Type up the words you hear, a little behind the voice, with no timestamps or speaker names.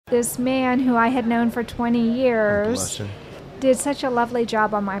This man who I had known for 20 years did such a lovely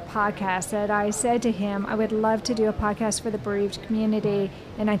job on my podcast that I said to him, I would love to do a podcast for the bereaved community,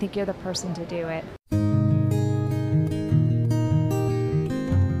 and I think you're the person to do it.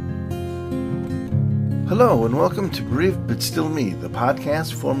 Hello and welcome to Bereaved But Still Me, the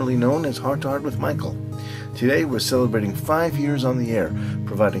podcast formerly known as Heart to Heart with Michael. Today we're celebrating 5 years on the air,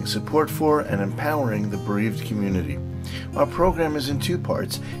 providing support for and empowering the bereaved community. Our program is in 2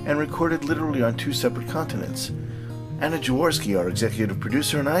 parts and recorded literally on 2 separate continents. Anna Jaworski, our executive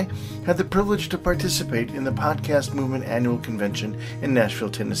producer, and I had the privilege to participate in the Podcast Movement Annual Convention in Nashville,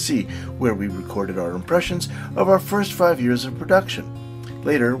 Tennessee, where we recorded our impressions of our first 5 years of production.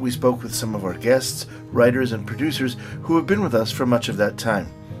 Later, we spoke with some of our guests, writers, and producers who have been with us for much of that time.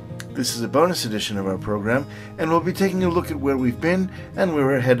 This is a bonus edition of our program, and we'll be taking a look at where we've been and where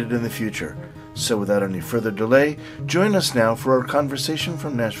we're headed in the future. So without any further delay, join us now for our conversation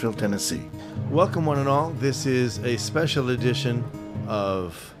from Nashville, Tennessee. Welcome one and all. This is a special edition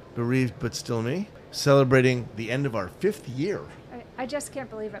of Bereaved But Still Me, celebrating the end of our 5th year. I just can't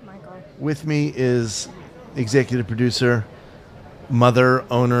believe it, Michael. With me is executive producer, mother,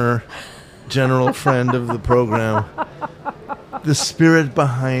 owner, general friend of the program, the spirit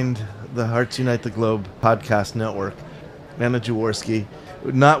behind the Hearts Unite the Globe podcast network, Anna Jaworski.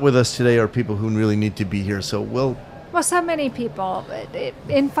 Not with us today are people who really need to be here, so Well, so many people.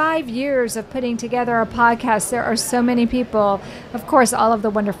 In 5 years of putting together a podcast, there are so many people. Of course, all of the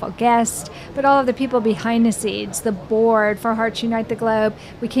wonderful guests, but all of the people behind the scenes, the board for Hearts Unite the Globe.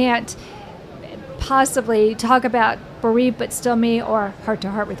 We can't possibly talk about Bereaved But Still Me, or Heart to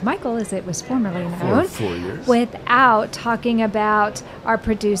Heart with Michael, as it was formerly known, for 4 years, without talking about our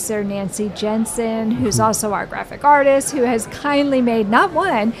producer, Nancy Jensen, who's also our graphic artist, who has kindly made not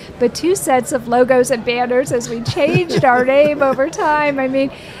 1, but 2 sets of logos and banners as we changed our name over time. I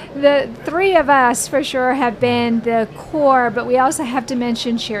mean, the 3 of us for sure have been the core, but we also have to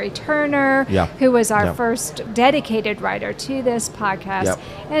mention Sherry Turner, who was our first dedicated writer to this podcast,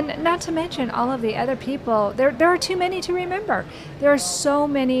 and not to mention all of the other people. There are too many to remember. There are so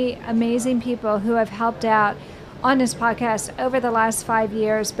many amazing people who have helped out on this podcast over the last 5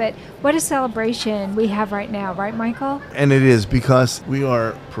 years, but what a celebration we have right now, right, Michael? And it is, because we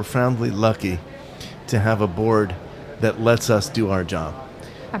are profoundly lucky to have a board that lets us do our job.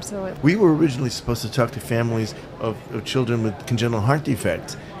 Absolutely. We were originally supposed to talk to families of children with congenital heart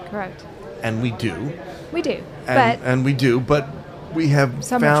defects. Correct. And we do. We do. And we do, but we have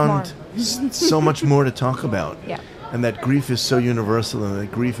found so much more to talk about. Yeah. And that grief is so universal, and that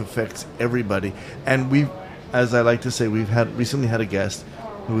grief affects everybody. And we've, as I like to say, we've recently had a guest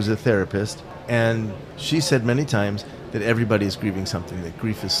who was a therapist, and she said many times that everybody is grieving something, that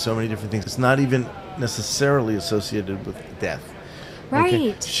grief is so many different things. It's not even necessarily associated with death. Right,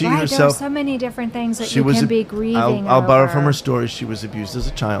 okay? She right. herself, there are so many different things that you can be grieving I'll borrow over. from her story. She was abused as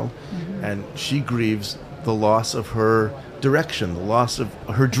a child, and she grieves the loss of her direction, the loss of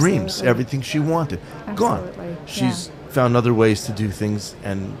her dreams, everything she wanted, gone. She's found other ways to do things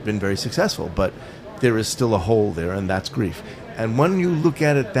and been very successful, but there is still a hole there, and that's grief. And when you look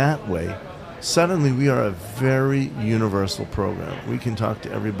at it that way, suddenly we are a very universal program. We can talk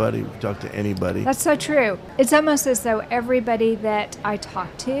to everybody, we can talk to anybody. That's so true. It's almost as though everybody that I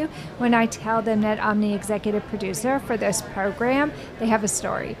talk to, when I tell them that I'm the executive producer for this program, they have a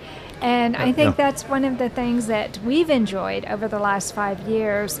story. And I think that's one of the things that we've enjoyed over the last 5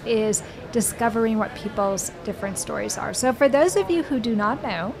 years, is discovering what people's different stories are. So for those of you who do not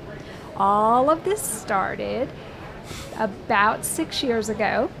know, all of this started about 6 years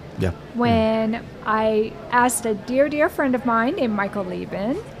ago. When I asked a dear, dear friend of mine named Michael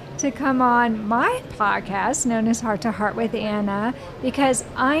Lieben to come on my podcast known as Heart to Heart with Anna, because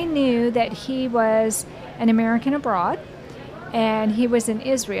I knew that he was an American abroad and he was in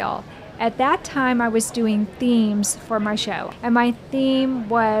Israel. At that time, I was doing themes for my show, and my theme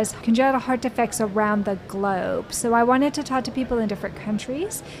was congenital heart defects around the globe. So I wanted to talk to people in different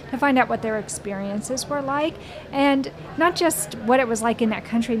countries to find out what their experiences were like, and not just what it was like in that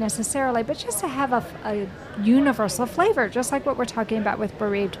country necessarily, but just to have a universal flavor, just like what we're talking about with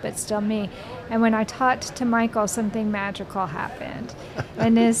Bereaved But Still Me. And when I talked to Michael, something magical happened.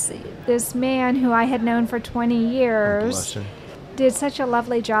 And this man who I had known for 20 years did such a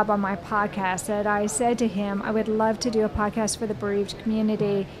lovely job on my podcast that I said to him, I would love to do a podcast for the bereaved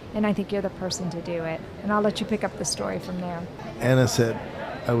community, and I think you're the person to do it. And I'll let you pick up the story from there. Anna said,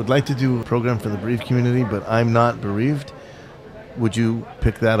 I would like to do a program for the bereaved community, but I'm not bereaved. Would you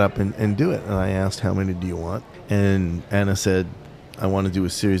pick that up and do it? And I asked, how many do you want? And Anna said, I want to do a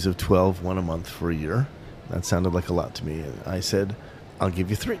series of 12, one a month for a year. That sounded like a lot to me. And I said, I'll give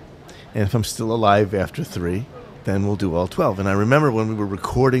you 3. And if I'm still alive after 3, then we'll do all 12. And I remember when we were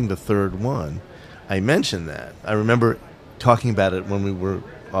recording the third one, I mentioned that. I remember talking about it when we were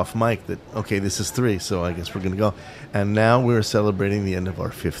off mic that, okay, this is 3, so I guess we're going to go. And now we're celebrating the end of our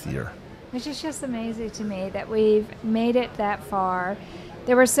 5th year. Which is just amazing to me that we've made it that far.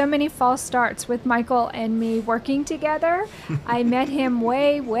 There were so many false starts with Michael and me working together. I met him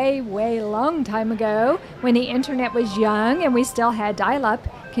way, way, way long time ago when the internet was young and we still had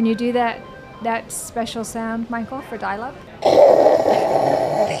dial-up. Can you do that special sound, Michael, for dial-up?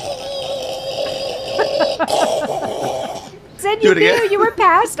 Then you knew you were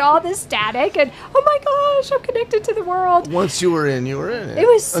past all the static and, oh my gosh, I'm connected to the world. Once you were in, you were in it. It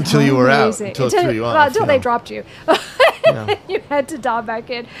was so until you were amazing. Out. Until it threw you off. Until they dropped you. Yeah. You had to dial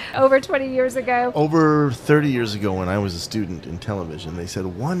back in. Over 20 years ago. Over 30 years ago when I was a student in television, they said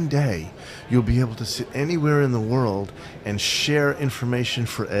one day you'll be able to sit anywhere in the world and share information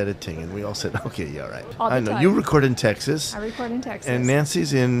for editing. And we all said, okay, yeah, right. I know. You record in Texas. I record in Texas. And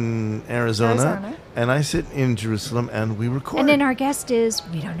Nancy's in Arizona. And I sit in Jerusalem and we record. And then our guest is,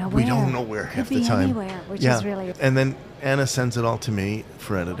 we don't know where. We don't know where half the time. Anywhere, which is really... And then Anna sends it all to me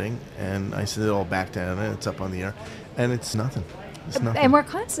for editing. And I send it all back to Anna. It's up on the air. And it's nothing. And we're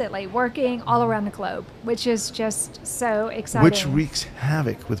constantly working all around the globe, which is just so exciting. Which wreaks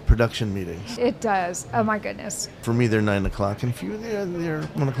havoc with production meetings. It does. Oh, my goodness. For me, they're 9 o'clock, and for you, they're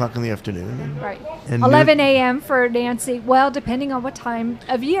 1 o'clock in the afternoon. Right. And 11 a.m. for Nancy. Well, depending on what time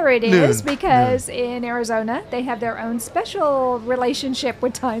of year it is, because in Arizona, they have their own special relationship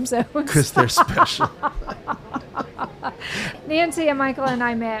with time zones. Because they're special. Nancy and Michael and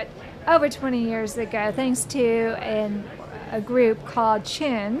I met over 20 years ago, thanks to a group called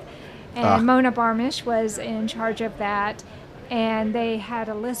Chin, and Mona Barmish was in charge of that, and they had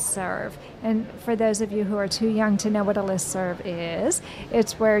a listserv. And for those of you who are too young to know what a listserv is,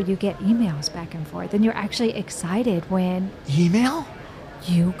 it's where you get emails back and forth, and you're actually excited when... Email?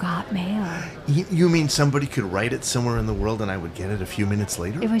 You got mail. You mean somebody could write it somewhere in the world and I would get it a few minutes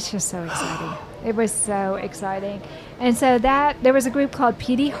later? It was just so exciting. It was so exciting. And so there was a group called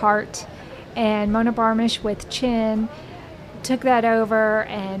PD Heart, and Mona Barmish with Chin took that over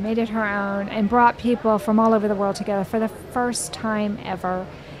and made it her own and brought people from all over the world together for the first time ever.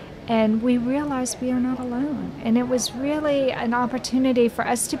 And we realized we are not alone. And it was really an opportunity for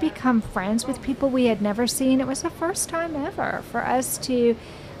us to become friends with people we had never seen. It was the first time ever for us to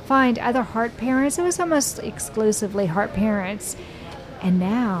find other heart parents. It was almost exclusively heart parents. And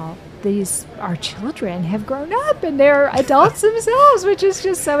now our children have grown up and they're adults themselves, which is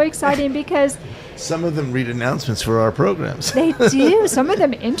just so exciting because... Some of them read announcements for our programs. They do. Some of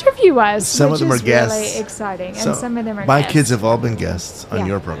them interview us, some of them are guests. Really exciting. And some of them are my guests. kids have all been guests on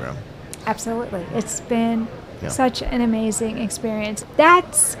your program. Absolutely. It's been such an amazing experience.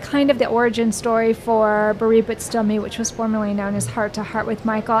 That's kind of the origin story for Bereaved But Still Me, which was formerly known as Heart to Heart with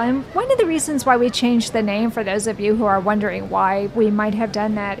Michael. And one of the reasons why we changed the name, for those of you who are wondering why we might have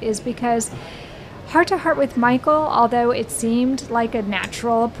done that, is because Heart to Heart with Michael, although it seemed like a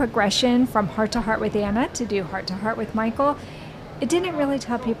natural progression from Heart to Heart with Anna to do Heart to Heart with Michael, it didn't really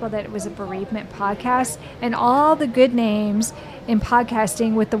tell people that it was a bereavement podcast, and all the good names in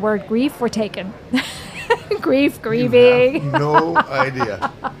podcasting with the word grief were taken. Grief, grieving. You have no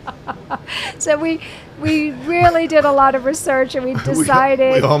idea. So we really did a lot of research, and we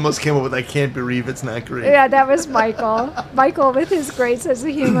decided... we almost came up with, I can't bereave, it's not grief. Yeah, that was Michael. Michael with his great sense of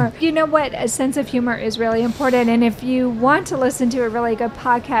humor. You know what? A sense of humor is really important, and if you want to listen to a really good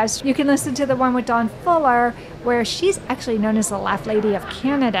podcast, you can listen to the one with Dawn Fuller, where she's actually known as the Laugh Lady of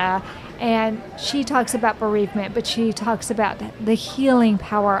Canada, and she talks about bereavement, but she talks about the healing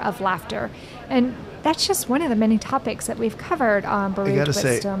power of laughter. And that's just one of the many topics that we've covered on Bereaved But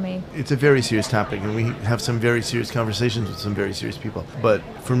Still Me. It's a very serious topic, and we have some very serious conversations with some very serious people. But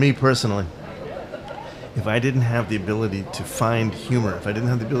for me personally, if I didn't have the ability to find humor, if I didn't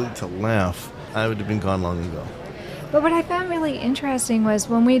have the ability to laugh, I would have been gone long ago. But what I found really interesting was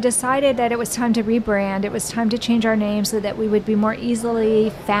when we decided that it was time to rebrand, it was time to change our name so that we would be more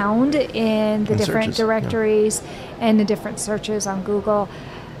easily found in the different directories and the different searches on Google.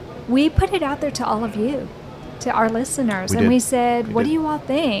 We put it out there to all of you, to our listeners, and we said, what do you all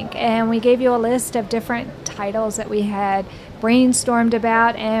think? And we gave you a list of different titles that we had brainstormed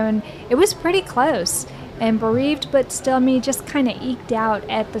about, and it was pretty close. And Bereaved But Still Me just kind of eked out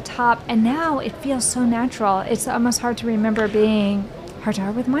at the top, and now it feels so natural. It's almost hard to remember being Heart to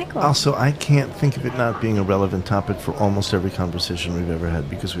Heart with Michael. Also, I can't think of it not being a relevant topic for almost every conversation we've ever had,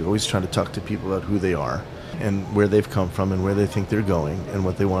 because we always try to talk to people about who they are and where they've come from and where they think they're going and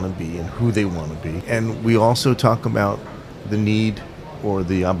what they want to be and who they want to be. And we also talk about the need or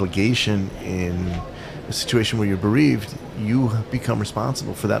the obligation in a situation where you're bereaved, you become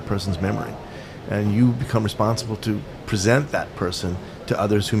responsible for that person's memory. And you become responsible to present that person to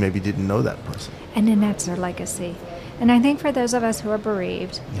others who maybe didn't know that person. And then that's their legacy. And I think for those of us who are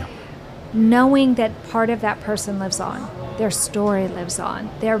bereaved, knowing that part of that person lives on, their story lives on,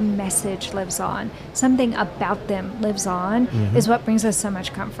 their message lives on, something about them lives on, is what brings us so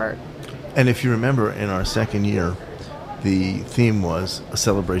much comfort. And if you remember, in our second year, the theme was a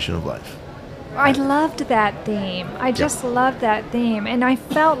celebration of life. I loved that theme. I just loved that theme. And I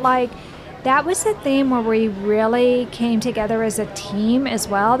felt like that was a theme where we really came together as a team as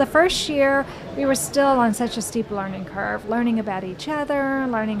well. The first year, we were still on such a steep learning curve, learning about each other,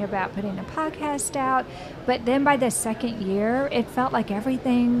 learning about putting a podcast out. But then by the second year, it felt like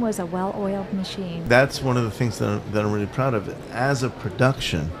everything was a well-oiled machine. That's one of the things that I'm really proud of. As a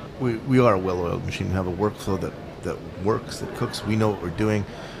production, we are a well-oiled machine. We have a workflow that works, that cooks. We know what we're doing.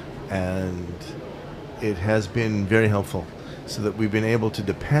 And it has been very helpful, so that we've been able to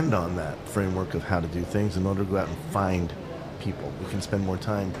depend on that framework of how to do things in order to go out and find people. We can spend more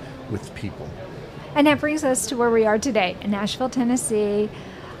time with people. And that brings us to where we are today, in Nashville, Tennessee.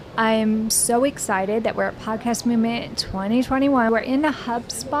 I'm so excited that we're at Podcast Movement 2021. We're in the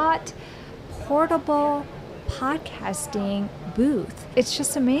HubSpot portable podcasting booth. It's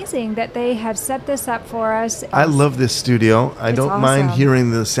just amazing that they have set this up for us. I love this studio. I don't awesome. mind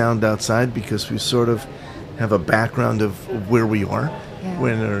hearing the sound outside because we sort of have a background of where we are. Yeah.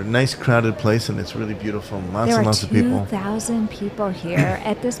 We're in a nice crowded place and it's really beautiful. Lots and lots of people. There are 2,000 people here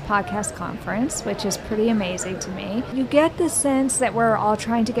at this podcast conference, which is pretty amazing to me. You get the sense that we're all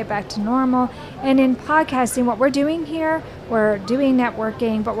trying to get back to normal. And in podcasting, what we're doing here, we're doing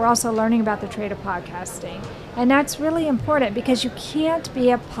networking, but we're also learning about the trade of podcasting. And that's really important because you can't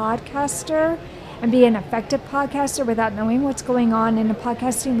be a podcaster and be an effective podcaster without knowing what's going on in the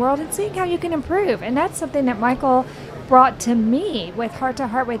podcasting world and seeing how you can improve. And that's something that Michael brought to me with Heart to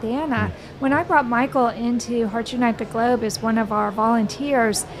Heart with Anna. When I brought Michael into Hearts Unite the Globe as one of our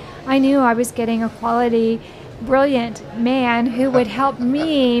volunteers, I knew I was getting a quality, brilliant man who would help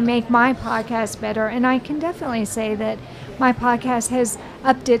me make my podcast better. And I can definitely say that my podcast has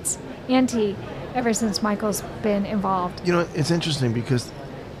upped its ante ever since Michael's been involved. You know, it's interesting because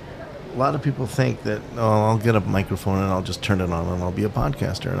a lot of people think that, I'll get a microphone and I'll just turn it on and I'll be a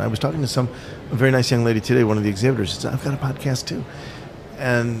podcaster. And I was talking to a very nice young lady today, one of the exhibitors. She said, I've got a podcast too.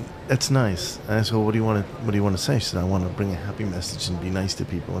 And that's nice. And I said, well, what do you want to say? She said, I want to bring a happy message and be nice to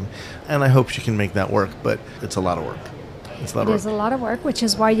people. And I hope she can make that work, but it's a lot of work. It is a lot of work, which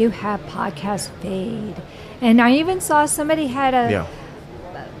is why you have Podcast Fade. And I even saw somebody had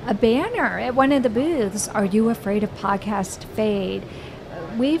a banner at one of the booths. Are you afraid of Podcast Fade?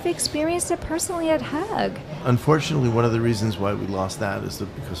 We've experienced it personally at Hug. Unfortunately, one of the reasons why we lost that is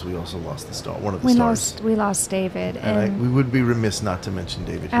because we also lost the star, one of the stars. We lost David. And we would be remiss not to mention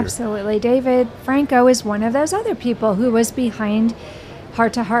David here. Absolutely. David Franco is one of those other people who was behind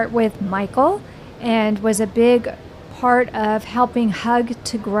Heart to Heart with Michael and was a big part of helping Hug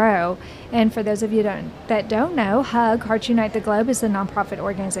to grow. And for those of you that don't know, Hug, Hearts Unite the Globe, is a nonprofit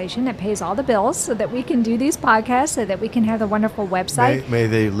organization that pays all the bills so that we can do these podcasts, so that we can have the wonderful website. May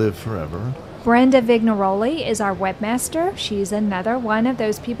they live forever. Brenda Vignaroli is our webmaster. She's another one of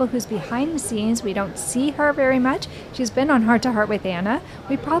those people who's behind the scenes. We don't see her very much. She's been on Heart to Heart with Anna.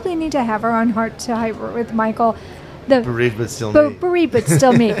 We probably need to have her on Heart to Heart with Michael. Bereaved But Still Me. Bereaved But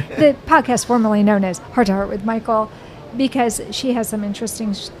Still Me. The podcast formerly known as Heart to Heart with Michael, because she has some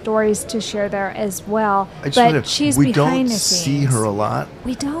interesting stories to share there as well. But she's behind the scenes. We don't see her a lot.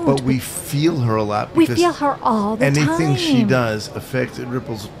 We don't. But we feel her a lot. We feel her all the time. Anything she does affects, it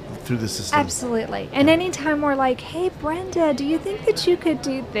ripples through the system. Absolutely. And anytime we're like, hey, Brenda, do you think that you could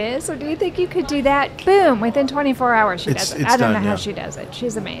do this? Or do you think you could do that? Boom, within 24 hours she does it. I don't know how she does it.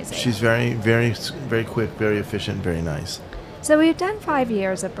 She's amazing. She's very, very, very quick, very efficient, very nice. So we've done 5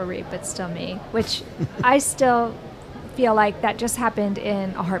 years of Bereaved But Still Me, which I still feel like that just happened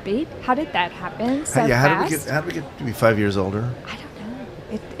in a heartbeat. How did that happen so fast? How did we get to be 5 years older? I don't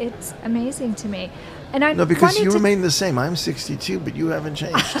know. It's amazing to me. And No, because you remain the same. I'm 62, but you haven't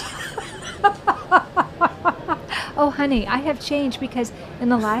changed. Oh, honey, I have changed because in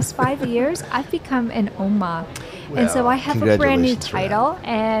the last 5 years, I've become an Oma. And so I have a brand new title,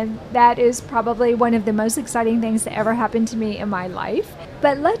 and that is probably one of the most exciting things that ever happened to me in my life.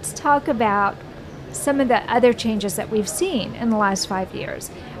 But let's talk about some of the other changes that we've seen in the last 5 years.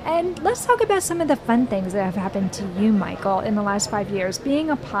 And let's talk about some of the fun things that have happened to you, Michael, in the last 5 years. Being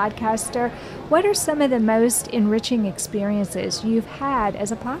a podcaster, what are some of the most enriching experiences you've had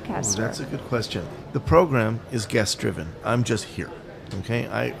as a podcaster? Well, that's a good question. The program is guest-driven. I'm just here. Okay,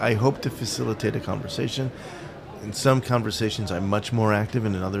 I hope to facilitate a conversation. In some conversations, I'm much more active,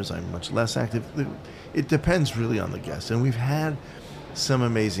 and in others, I'm much less active. It depends really on the guest. And we've had some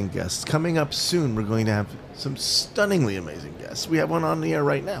amazing guests. Coming up soon, we're going to have some stunningly amazing guests. We have one on the air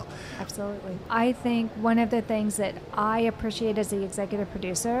right now. Absolutely. I think one of the things that I appreciate as the executive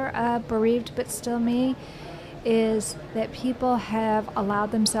producer of Bereaved But Still Me is that people have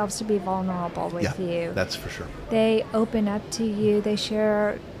allowed themselves to be vulnerable with you. That's for sure. They open up to you. They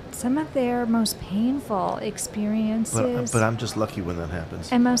share some of their most painful experiences. But I'm just lucky when that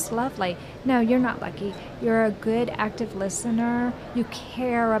happens. And most lovely. No, you're not lucky. You're a good, active listener. You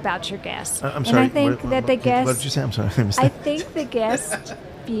care about your guests. I'm sorry. And I think that the guests... What did you say? I'm sorry. I think the guests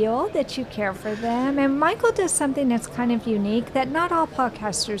feel that you care for them. And Michael does something that's kind of unique that not all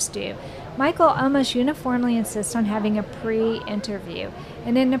podcasters do. Michael almost uniformly insists on having a pre-interview.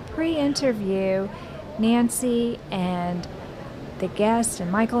 And in a pre-interview, Nancy and the guest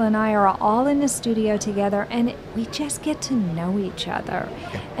and Michael and I are all in the studio together, and we just get to know each other.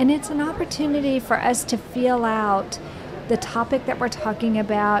 And it's an opportunity for us to feel out the topic that we're talking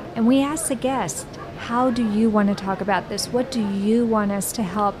about. And we ask the guest, how do you want to talk about this? What do you want us to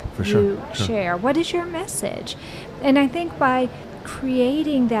help share? What is your message? And I think by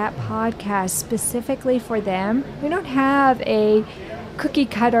creating that podcast specifically for them, we don't have a cookie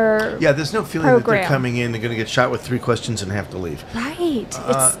cutter there's no feeling program. That they're coming in, they're going to get shot with 3 questions and have to leave. Right.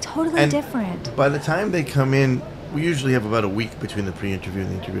 It's totally different. By the time they come in, we usually have about a week between the pre-interview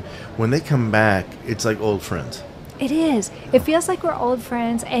and the interview. When they come back, it's like old friends. It is. It feels like we're old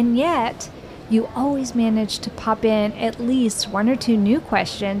friends, and yet you always manage to pop in at least 1 or 2 new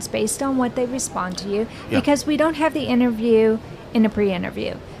questions based on what they respond to you, because we don't have the interview in a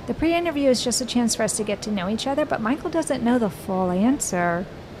pre-interview. The pre-interview is just a chance for us to get to know each other, but Michael doesn't know the full answer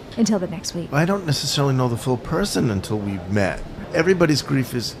until the next week. I don't necessarily know the full person until we've met. Everybody's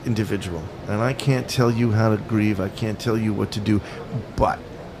grief is individual, and I can't tell you how to grieve. I can't tell you what to do, but,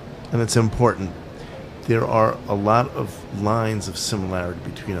 and it's important, there are a lot of lines of similarity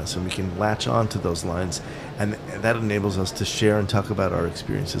between us, and we can latch on to those lines, and that enables us to share and talk about our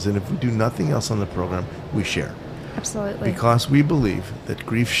experiences. And if we do nothing else on the program, we share. Absolutely. Because we believe that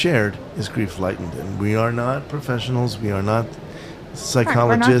grief shared is grief lightened. And we are not professionals. We are not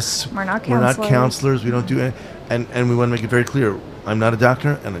psychologists. We're not counselors. We don't do it. And we want to make it very clear, I'm not a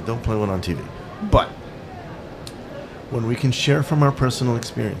doctor and I don't play one on TV. But when we can share from our personal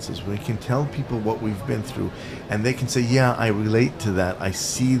experiences, when we can tell people what we've been through, and they can say, yeah, I relate to that. I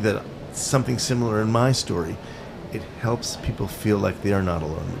see that something similar in my story. It helps people feel like they are not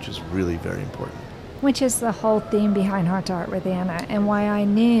alone, which is really very important. Which is the whole theme behind Heart to Heart with Anna, and why I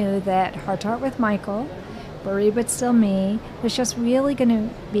knew that Heart to Heart with Michael, Bereaved But Still Me, was just really going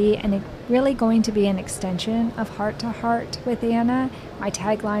to be an extension of Heart to Heart with Anna. My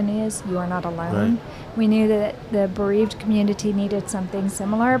tagline is, "You are not alone." Right. We knew that the bereaved community needed something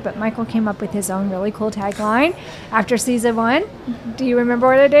similar, but Michael came up with his own really cool tagline after season 1. Do you remember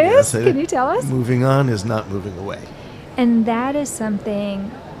what it is? Yes, Can you tell us? Moving on is not moving away. And that is something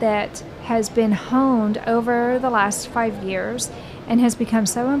that has been honed over the last 5 years and has become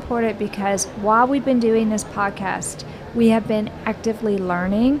so important, because while we've been doing this podcast, we have been actively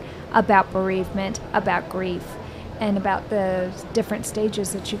learning about bereavement, about grief, and about the different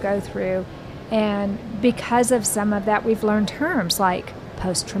stages that you go through. And because of some of that, we've learned terms like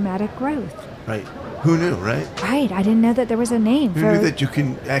post-traumatic growth. Right. Who knew, right? Right. I didn't know that there was a name. Who knew that you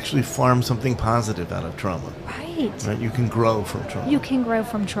can actually farm something positive out of trauma? Right. You can grow from trauma. You can grow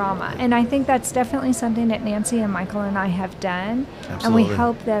from trauma. And I think that's definitely something that Nancy and Michael and I have done. Absolutely. And we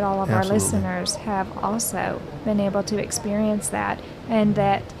hope that all of our listeners have also been able to experience that, and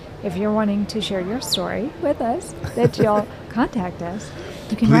that if you're wanting to share your story with us, that you'll contact us.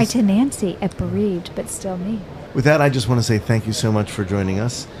 You can write to Nancy at Bereaved But Still Me. With that, I just want to say thank you so much for joining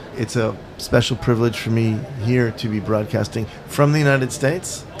us. It's a special privilege for me here to be broadcasting from the United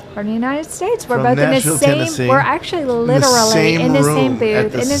States. From the United States. We're from both Nashville, in the same, Tennessee, we're actually literally in the same booth,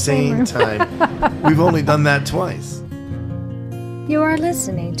 at the same time. We've only done that twice. You are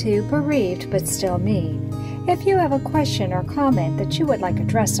listening to Bereaved But Still Me. If you have a question or comment that you would like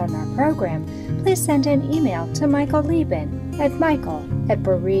addressed on our program, please send an email to Michael Lieben at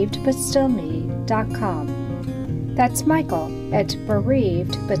michael@bereavedbutstillme.com. That's Michael at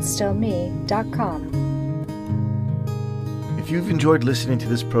bereavedbutstillme.com. If you've enjoyed listening to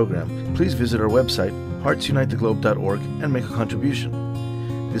this program, please visit our website, heartsunitetheglobe.org, and make a contribution.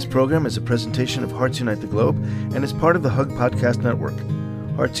 This program is a presentation of Hearts Unite the Globe and is part of the Hug Podcast Network.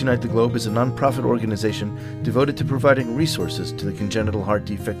 Hearts Unite the Globe is a nonprofit organization devoted to providing resources to the congenital heart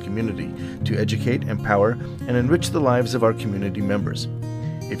defect community to educate, empower, and enrich the lives of our community members.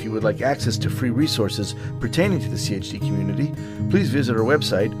 If you would like access to free resources pertaining to the CHD community, please visit our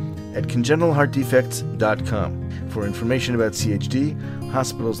website at congenitalheartdefects.com for information about CHD,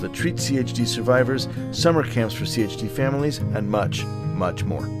 hospitals that treat CHD survivors, summer camps for CHD families, and much, much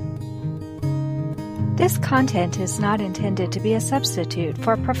more. This content is not intended to be a substitute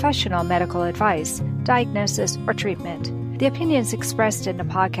for professional medical advice, diagnosis, or treatment. The opinions expressed in the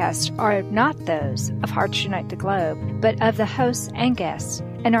podcast are not those of Hearts Unite the Globe, but of the hosts and guests,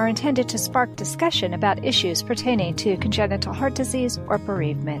 and are intended to spark discussion about issues pertaining to congenital heart disease or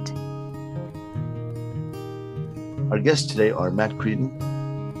bereavement. Our guests today are Matt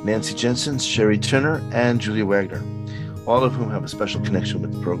Creedon, Nancy Jensen, Sherry Turner, and Julia Wagner, all of whom have a special connection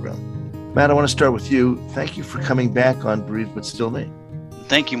with the program. Matt, I want to start with you. Thank you for coming back on Bereaved But Still Me.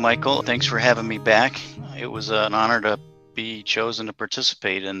 Thank you, Michael. Thanks for having me back. It was an honor to be chosen to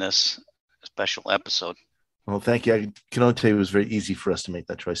participate in this special episode. Well, thank you. I can only tell you it was very easy for us to make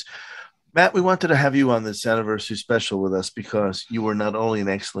that choice. Matt, we wanted to have you on this anniversary special with us because you were not only an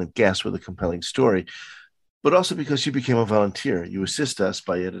excellent guest with a compelling story, but also because you became a volunteer. You assist us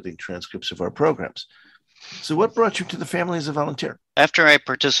by editing transcripts of our programs. So what brought you to the family as a volunteer? After I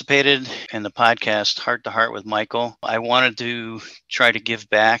participated in the podcast Heart to Heart with Michael, I wanted to try to give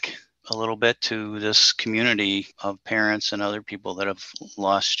back a little bit to this community of parents and other people that have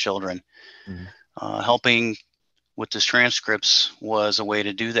lost children. Mm-hmm. Helping with the transcripts was a way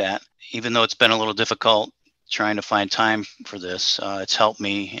to do that. Even though it's been a little difficult trying to find time for this, it's helped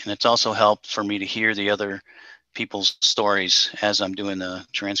me. And it's also helped for me to hear the other people's stories as I'm doing the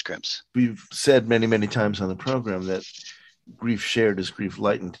transcripts. We've said many, many times on the program that grief shared is grief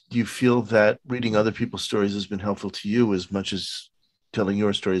lightened. Do you feel that reading other people's stories has been helpful to you as much as telling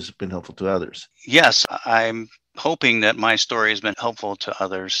your stories has been helpful to others? Yes, I'm hoping that my story has been helpful to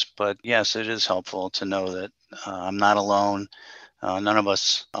others, but yes, it is helpful to know that I'm not alone. None of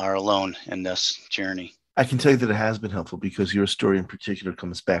us are alone in this journey. I can tell you that it has been helpful because your story in particular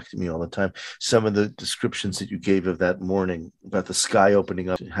comes back to me all the time. Some of the descriptions that you gave of that morning about the sky opening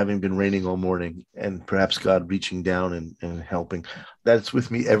up, having been raining all morning, and perhaps God reaching down and helping, that's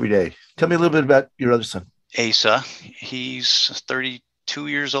with me every day. Tell me a little bit about your other son. Asa, he's 32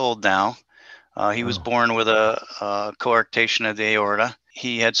 years old now. He was born with a coarctation of the aorta.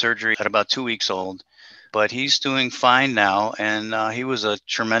 He had surgery at about 2 weeks old, but he's doing fine now. And he was a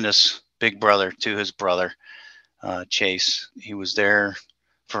tremendous big brother to his brother, Chase. He was there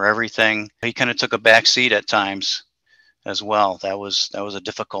for everything. He kind of took a back seat at times as well. That was a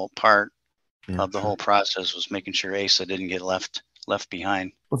difficult part of the whole process, was making sure Asa didn't get left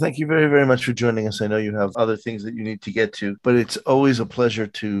behind. Well, thank you very, very much for joining us. I know you have other things that you need to get to, but it's always a pleasure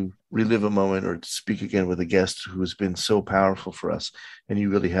to relive a moment or to speak again with a guest who has been so powerful for us. And you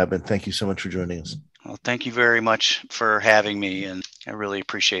really have been. Thank you so much for joining us. Well, thank you very much for having me, and I really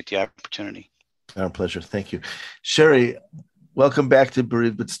appreciate the opportunity. Our pleasure. Thank you. Sherry, welcome back to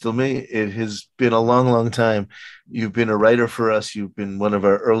Bereaved But Still Me. It has been a long, long time. You've been a writer for us. You've been one of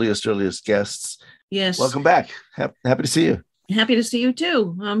our earliest guests. Yes. Welcome back. Happy to see you. Happy to see you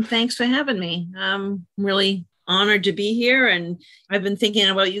too. Thanks for having me. I'm really honored to be here, and I've been thinking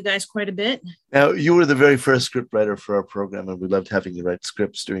about you guys quite a bit. Now, you were the very first script writer for our program, and we loved having you write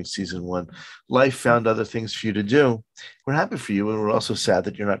scripts during season 1. Life found other things for you to do. We're happy for you, and we're also sad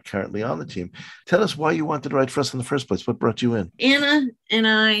that you're not currently on the team. Tell us why you wanted to write for us in the first place. What brought you in? Anna and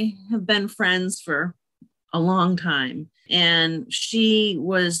I have been friends for a long time, and she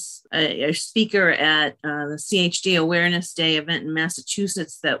was a speaker at the CHD Awareness Day event in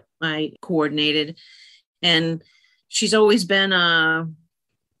Massachusetts that I coordinated. And she's always been a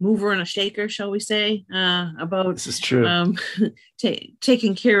mover and a shaker, shall we say, about this is true.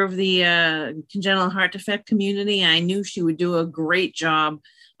 Taking care of the congenital heart defect community. I knew she would do a great job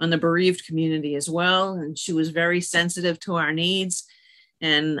on the bereaved community as well. And she was very sensitive to our needs.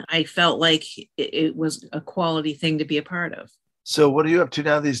 And I felt like it was a quality thing to be a part of. So what are you up to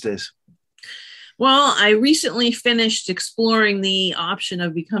now these days? Well, I recently finished exploring the option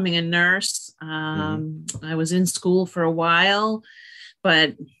of becoming a nurse. I was in school for a while,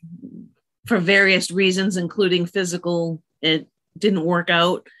 but for various reasons, including physical, it didn't work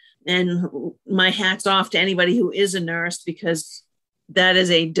out. And my hat's off to anybody who is a nurse, because that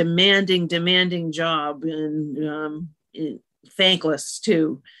is a demanding job, and thankless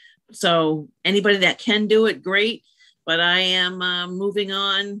too. So anybody that can do it, great. But I am moving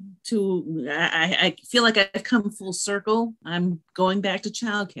on to, I feel like I've come full circle. I'm going back to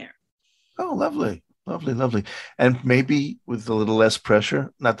childcare. Oh, lovely. Lovely, lovely. And maybe with a little less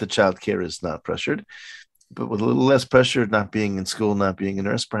pressure, not that childcare is not pressured, but with a little less pressure, not being in school, not being a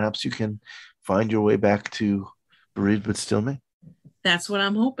nurse, perhaps you can find your way back to Bereaved But Still Me. That's what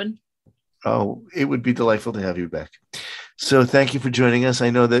I'm hoping. Oh, it would be delightful to have you back. So thank you for joining us. I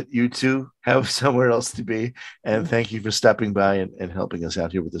know that you too have somewhere else to be. And thank you for stopping by and helping us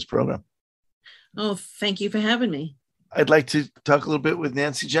out here with this program. Oh, thank you for having me. I'd like to talk a little bit with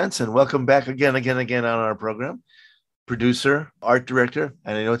Nancy Jensen. Welcome back again on our program. Producer, art director.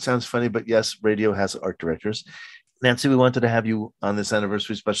 And I know it sounds funny, but yes, radio has art directors. Nancy, we wanted to have you on this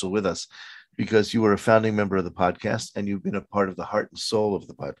anniversary special with us because you were a founding member of the podcast and you've been a part of the heart and soul of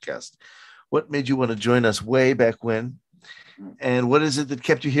the podcast. What made you want to join us way back when? And what is it that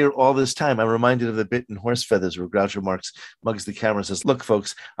kept you here all this time? I'm reminded of the bit in Horse Feathers where Groucho Marx mugs the camera and says, look,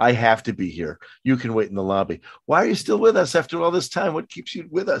 folks, I have to be here. You can wait in the lobby. Why are you still with us after all this time? What keeps you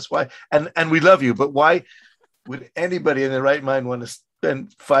with us? Why? And we love you, but why would anybody in their right mind want to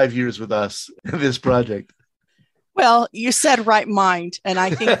spend 5 years with us in this project? Well, you said right mind, and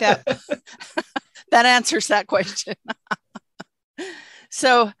I think that that answers that question.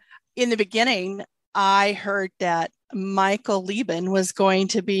 So in the beginning, I heard that Michael Lieben was going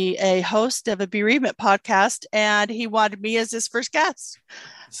to be a host of a bereavement podcast, and he wanted me as his first guest.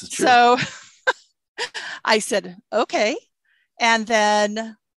 This is true. So I said, okay. And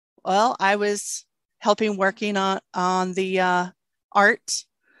then, well, I was working on the art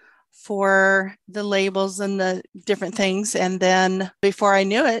for the labels and the different things. And then before I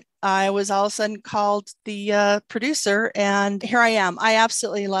knew it, I was all of a sudden called the producer, and here I am. I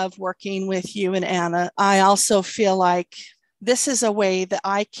absolutely love working with you and Anna. I also feel like this is a way that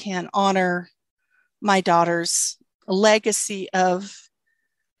I can honor my daughter's legacy of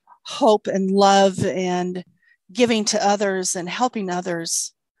hope and love and giving to others and helping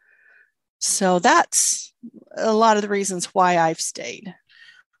others. So that's a lot of the reasons why I've stayed.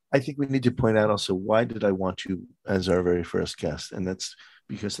 I think we need to point out also, why did I want you as our very first guest? And that's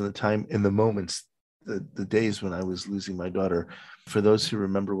because in the moments, the days when I was losing my daughter, for those who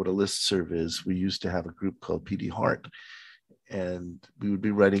remember what a listserv is, we used to have a group called PD Heart. And we would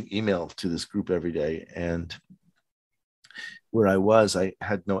be writing email to this group every day. And where I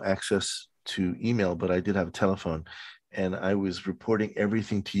had no access to email, but I did have a telephone. And I was reporting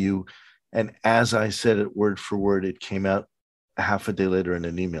everything to you. And as I said it word for word, it came out a half a day later in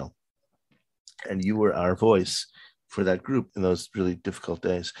an email. And you were our voice for that group in those really difficult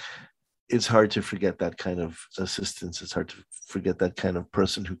days. It's hard to forget that kind of assistance. It's hard to forget that kind of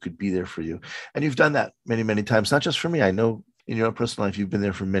person who could be there for you. And you've done that many, many times, not just for me. I know in your own personal life, you've been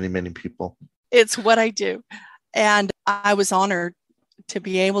there for many, many people. It's what I do. And I was honored to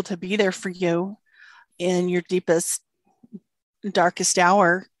be able to be there for you in your deepest, darkest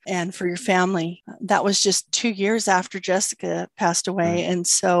hour and for your family. That was just 2 years after Jessica passed away. And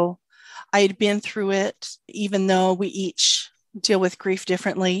so I had been through it, even though we each deal with grief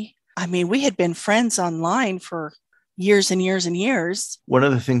differently. I mean, we had been friends online for years and years and years. One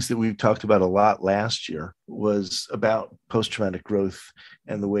of the things that we've talked about a lot last year was about post-traumatic growth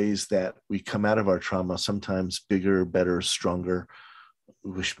and the ways that we come out of our trauma, sometimes bigger, better, stronger.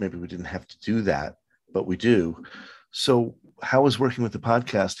 We wish maybe we didn't have to do that, but we do. So how has working with the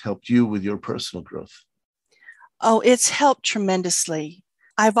podcast helped you with your personal growth? Oh, it's helped tremendously.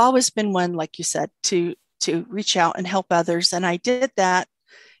 I've always been one, like you said, to reach out and help others. And I did that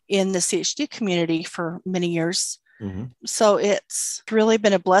in the CHD community for many years. Mm-hmm. So it's really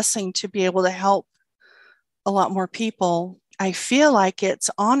been a blessing to be able to help a lot more people. I feel like it's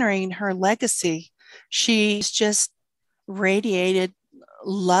honoring her legacy. She's just radiated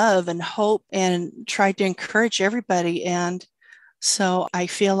love and hope and tried to encourage everybody. And so I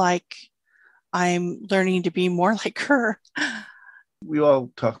feel like I'm learning to be more like her. We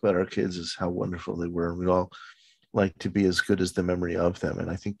all talk about our kids as how wonderful they were. We all like to be as good as the memory of them. And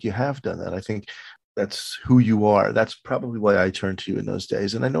I think you have done that. I think that's who you are. That's probably why I turned to you in those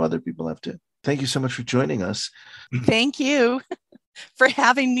days. And I know other people have too. Thank you so much for joining us. Thank you for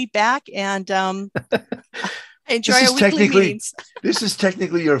having me back. And enjoy our weekly meetings. This is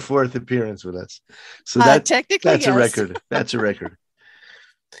technically your fourth appearance with us. So that's yes. A record. That's a record.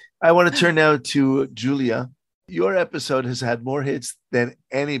 I want to turn now to Julia. Your episode has had more hits than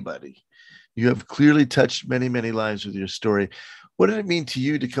anybody. You have clearly touched many, many lives with your story. What did it mean to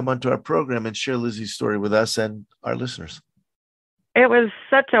you to come onto our program and share Lizzie's story with us and our listeners? It was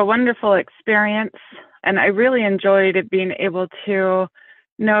such a wonderful experience, and I really enjoyed it, being able to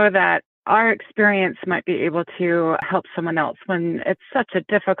know that our experience might be able to help someone else when it's such a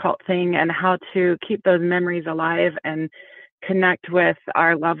difficult thing, and how to keep those memories alive and connect with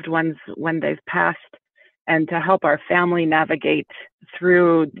our loved ones when they've passed. and to help our family navigate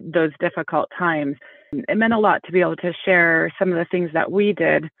through those difficult times. It meant a lot to be able to share some of the things that we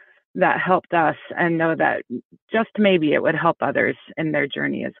did that helped us, and know that just maybe it would help others in their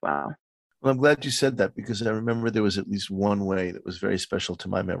journey as well. Well, I'm glad you said that, because I remember there was at least one way that was very special to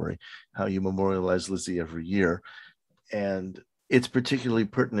my memory, how you memorialize Lizzie every year. And it's particularly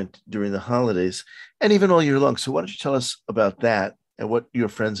pertinent during the holidays and even all year long. So why don't you tell us about that and what your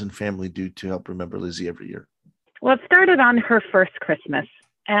friends and family do to help remember Lizzie every year? Well, it started on her first Christmas,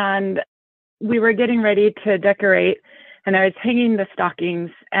 and we were getting ready to decorate, and I was hanging the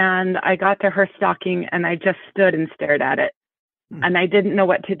stockings, and I got to her stocking and I just stood and stared at it. And I didn't know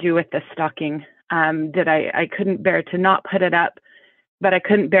what to do with the stocking. I couldn't bear to not put it up, but I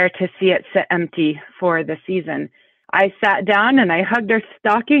couldn't bear to see it sit empty for the season. I sat down and I hugged her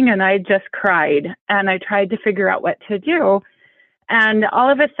stocking and I just cried, and I tried to figure out what to do. And all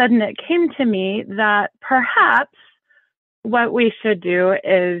of a sudden it came to me that perhaps what we should do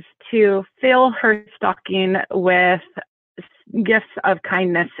is to fill her stocking with gifts of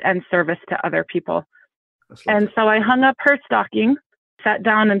kindness and service to other people. And so I hung up her stocking, sat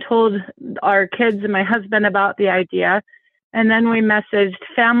down and told our kids and my husband about the idea. And then we messaged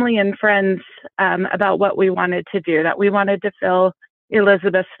family and friends about what we wanted to do, that we wanted to fill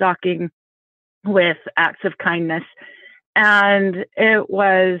Elizabeth's stocking with acts of kindness. And it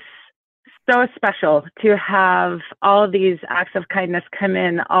was so special to have all of these acts of kindness come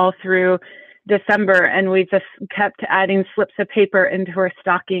in all through December. And we just kept adding slips of paper into her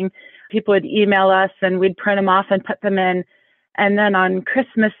stocking. People would email us and we'd print them off and put them in. And then on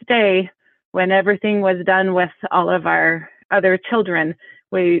Christmas Day, when everything was done with all of our other children,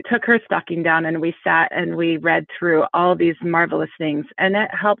 we took her stocking down and we sat and we read through all these marvelous things. And it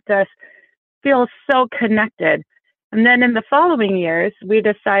helped us feel so connected. And then in the following years, we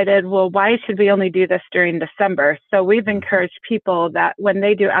decided, well, why should we only do this during December? So we've encouraged people that when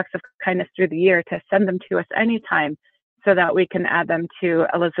they do acts of kindness through the year, to send them to us anytime, so that we can add them to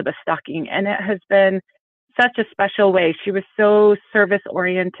Elizabeth's stocking. And it has been such a special way. She was so service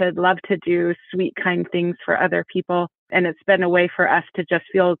oriented, loved to do sweet, kind things for other people. And it's been a way for us to just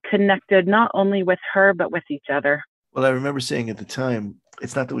feel connected, not only with her, but with each other. Well, I remember saying at the time,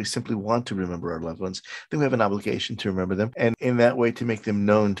 it's not that we simply want to remember our loved ones, that we have an obligation to remember them. And in that way, to make them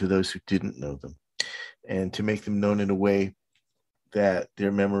known to those who didn't know them, and to make them known in a way that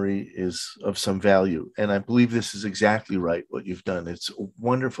their memory is of some value. And I believe this is exactly right, what you've done. It's a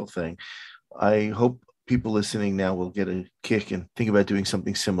wonderful thing. I hope people listening now will get a kick and think about doing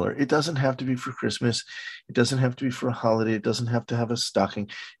something similar. It doesn't have to be for Christmas. It doesn't have to be for a holiday. It doesn't have to have a stocking.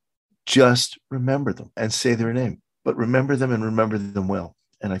 Just remember them and say their name, but remember them and remember them well.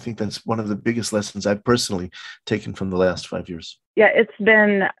 And I think that's one of the biggest lessons I've personally taken from the last 5 years. Yeah, it's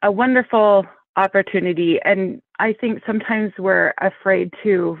been a wonderful opportunity. And I think sometimes we're afraid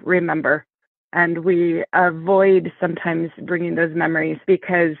to remember, and we avoid sometimes bringing those memories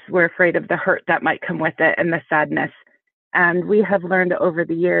because we're afraid of the hurt that might come with it and the sadness. And we have learned over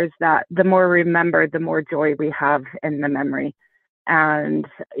the years that the more we remember, the more joy we have in the memory. And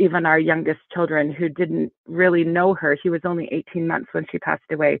even our youngest children, who didn't really know her, he was only 18 months when she passed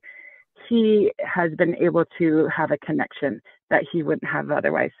away, he has been able to have a connection that he wouldn't have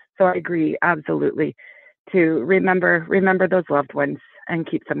otherwise. So I agree absolutely to remember those loved ones and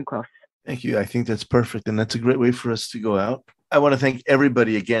keep them close. Thank you. I think that's perfect. And that's a great way for us to go out. I want to thank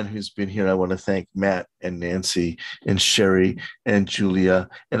everybody again who's been here. I want to thank Matt and Nancy and Sherry and Julia,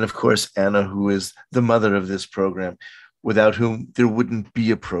 and of course, Anna, who is the mother of this program, without whom there wouldn't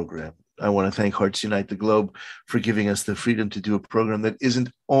be a program. I want to thank Hearts Unite the Globe for giving us the freedom to do a program that isn't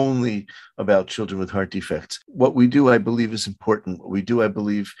only about children with heart defects. What we do, I believe, is important. What we do, I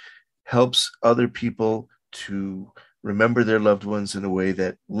believe, helps other people to remember their loved ones in a way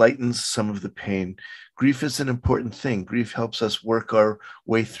that lightens some of the pain. Grief is an important thing. Grief helps us work our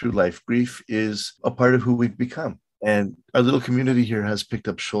way through life. Grief is a part of who we've become. And our little community here has picked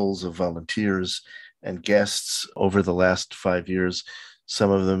up shoals of volunteers and guests over the last 5 years,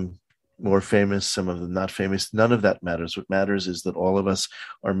 some of them more famous, some of them not famous. None of that matters. What matters is that all of us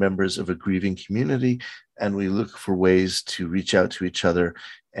are members of a grieving community, and we look for ways to reach out to each other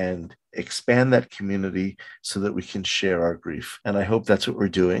and expand that community so that we can share our grief. And I hope that's what we're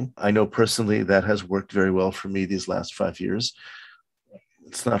doing. I know personally that has worked very well for me these last 5 years.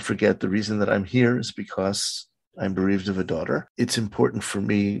 Let's not forget the reason that I'm here is because I'm bereaved of a daughter. It's important for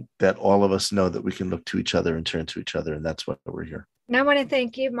me that all of us know that we can look to each other and turn to each other. And that's why we're here. And I want to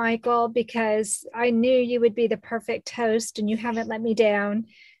thank you, Michael, because I knew you would be the perfect host, and you haven't let me down.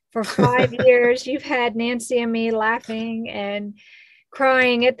 For 5 years, you've had Nancy and me laughing and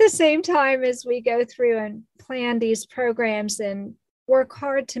crying at the same time as we go through and plan these programs and work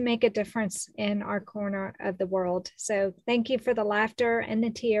hard to make a difference in our corner of the world. So thank you for the laughter and the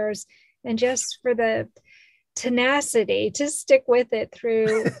tears and just for the tenacity to stick with it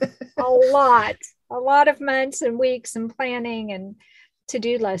through a lot of months and weeks and planning and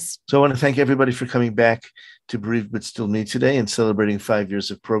to-do lists. So I want to thank everybody for coming back to Bereaved But Still Me today and celebrating 5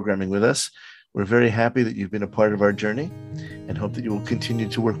 years of programming with us. We're very happy that you've been a part of our journey and hope that you will continue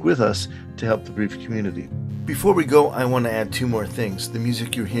to work with us to help the bereaved community. Before we go, I want to add two more things. The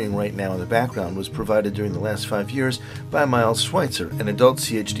music you're hearing right now in the background was provided during the last 5 years by Miles Schweitzer, an adult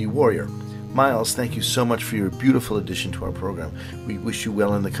CHD warrior. Miles, thank you so much for your beautiful addition to our program. We wish you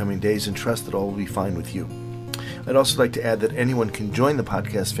well in the coming days and trust that all will be fine with you. I'd also like to add that anyone can join the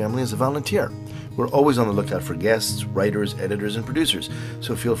podcast family as a volunteer. We're always on the lookout for guests, writers, editors, and producers,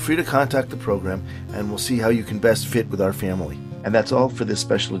 so feel free to contact the program and we'll see how you can best fit with our family. And that's all for this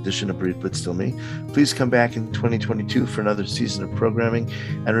special edition of Bereaved But Still Me. Please come back in 2022 for another season of programming.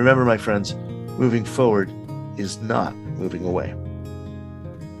 And remember, my friends, moving forward is not moving away.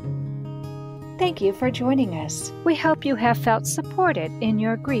 Thank you for joining us. We hope you have felt supported in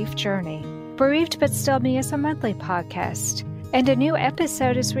your grief journey. Bereaved But Still Me is a monthly podcast, and a new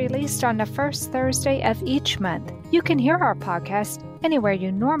episode is released on the first Thursday of each month. You can hear our podcast anywhere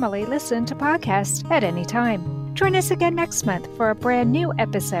you normally listen to podcasts at any time. Join us again next month for a brand new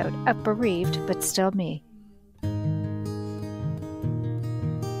episode of Bereaved But Still Me.